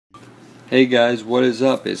Hey guys, what is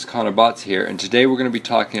up? It's Connor Bots here, and today we're going to be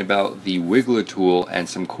talking about the Wiggler tool and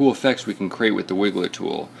some cool effects we can create with the Wiggler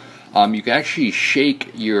tool. You can actually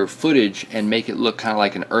shake your footage and make it look kind of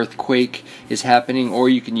like an earthquake is happening, or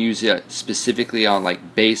you can use it specifically on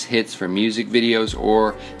like bass hits for music videos,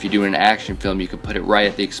 or if you're doing an action film you can put it right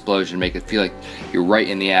at the explosion, make it feel like you're right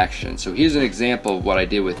in the action. So here's an example of what I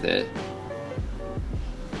did with it.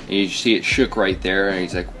 And you see it shook right there, and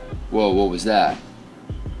he's like, whoa, what was that?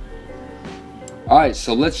 Alright,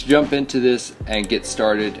 so let's jump into this and get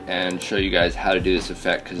started and show you guys how to do this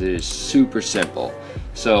effect, because it is super simple.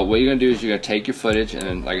 So what you're going to do is you're going to take your footage, and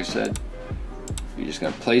then, like I said, you're just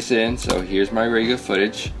going to place it in. So here's my regular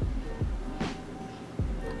footage,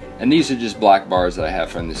 and these are just black bars that I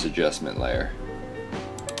have from this adjustment layer.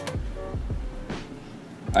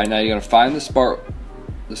 Alright, now you're going to find the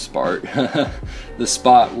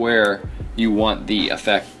spot where you want the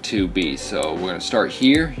effect to be. So we're going to start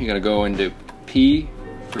here. You're going to go into P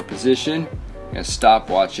for position, you're going to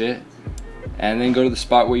stopwatch it, and then go to the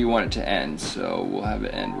spot where you want it to end. So we'll have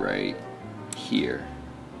it end right here.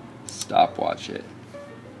 Stopwatch it.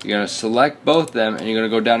 You're going to select both of them, and you're going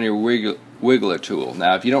to go down to your Wiggler tool.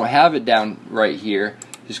 Now if you don't have it down right here,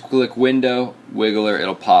 just click Window, Wiggler,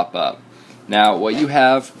 it'll pop up. Now what you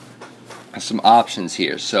have are some options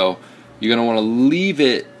here. So you're going to want to leave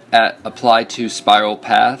it at Apply to Spiral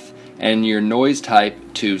Path and your noise type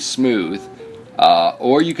to Smooth.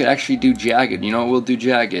 Or you could actually do jagged. You know, we'll do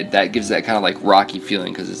jagged. That gives that kind of like rocky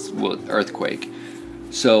feeling because it's earthquake.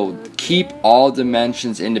 So keep all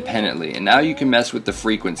dimensions independently, and now you can mess with the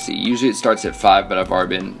frequency. Usually it starts at 5, but I've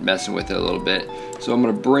already been messing with it a little bit. So I'm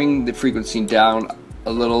going to bring the frequency down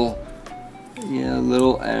a little,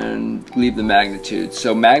 and leave the magnitude.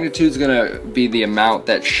 So magnitude is going to be the amount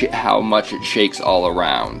that how much it shakes all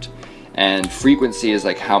around, and frequency is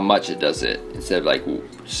like how much it does it, instead of like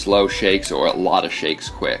slow shakes or a lot of shakes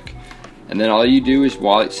quick. And then all you do is,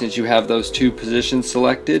 since you have those two positions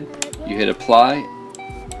selected, you hit apply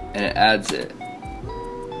and it adds it.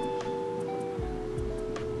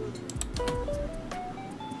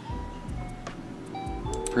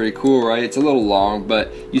 Pretty cool, right? It's a little long,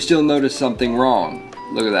 but you still notice something wrong.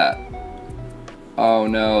 Look at that. Oh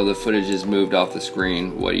no, the footage is moved off the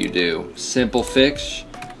screen. What do? Simple fix.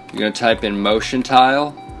 You're going to type in motion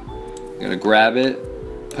tile. You're going to grab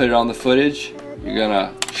it, put it on the footage. You're going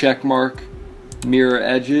to check mark mirror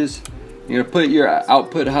edges. You're going to put your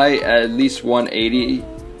output height at least 180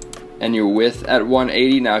 and your width at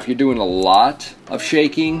 180. Now if you're doing a lot of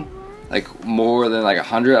shaking, like more than like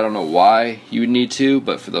 100, I don't know why you would need to,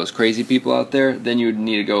 but for those crazy people out there, then you would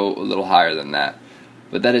need to go a little higher than that.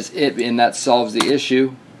 But that is it, and that solves the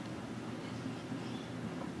issue.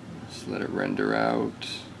 Just let it render out.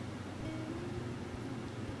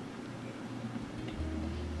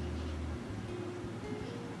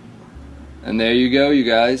 And there you go, you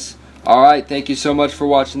guys. Alright, thank you so much for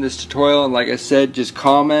watching this tutorial, and like I said, just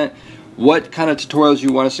comment what kind of tutorials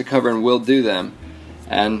you want us to cover and we'll do them.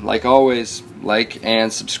 And like always, like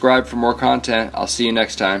and subscribe for more content. I'll see you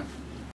next time.